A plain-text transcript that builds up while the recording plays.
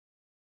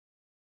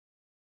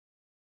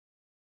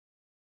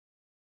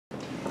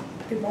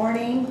Good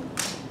morning.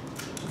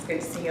 It's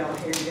good to see you all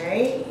here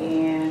today,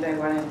 and I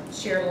want to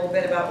share a little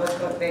bit about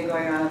what's been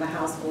going on the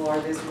House floor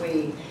this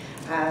week.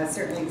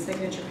 Certainly the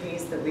signature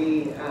piece that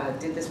we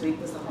did this week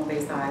was the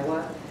home-based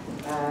Iowa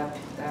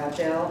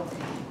bill.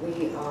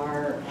 We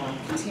are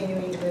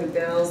continuing to move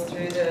bills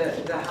through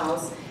the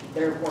House.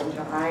 They're important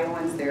to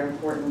Iowans. They're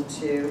important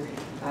to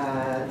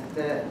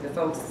the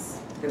folks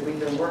that we've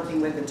been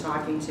working with and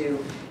talking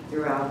to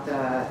throughout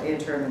the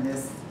interim in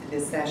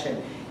this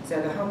session.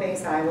 So the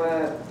home-based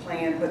Iowa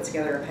plan puts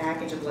together a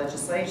package of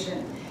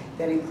legislation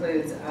that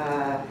includes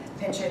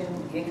pension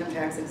income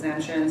tax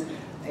exemptions,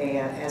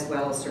 as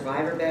well as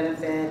survivor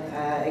benefit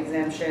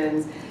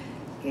exemptions.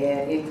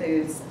 It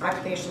includes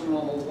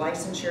occupational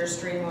licensure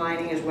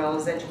streamlining, as well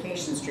as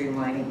education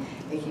streamlining,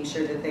 making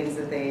sure that things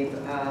that they've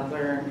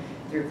learned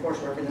through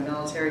coursework in the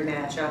military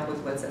match up with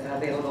what's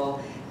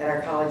available at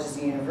our colleges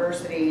and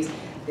universities.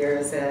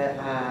 There's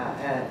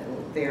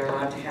they're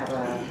allowed to have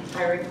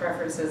hiring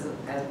preferences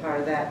as part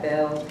of that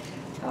bill,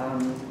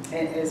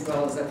 and as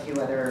well as a few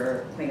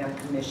other cleanup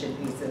commission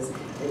pieces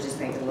that just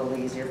make it a little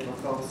easier for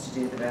folks to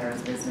do the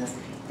veterans business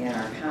in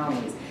our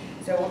counties.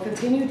 So we'll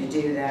continue to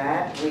do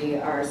that. We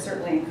are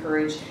certainly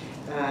encouraged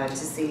to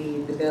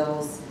see the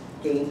bills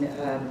gain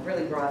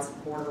really broad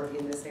support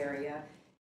in this area.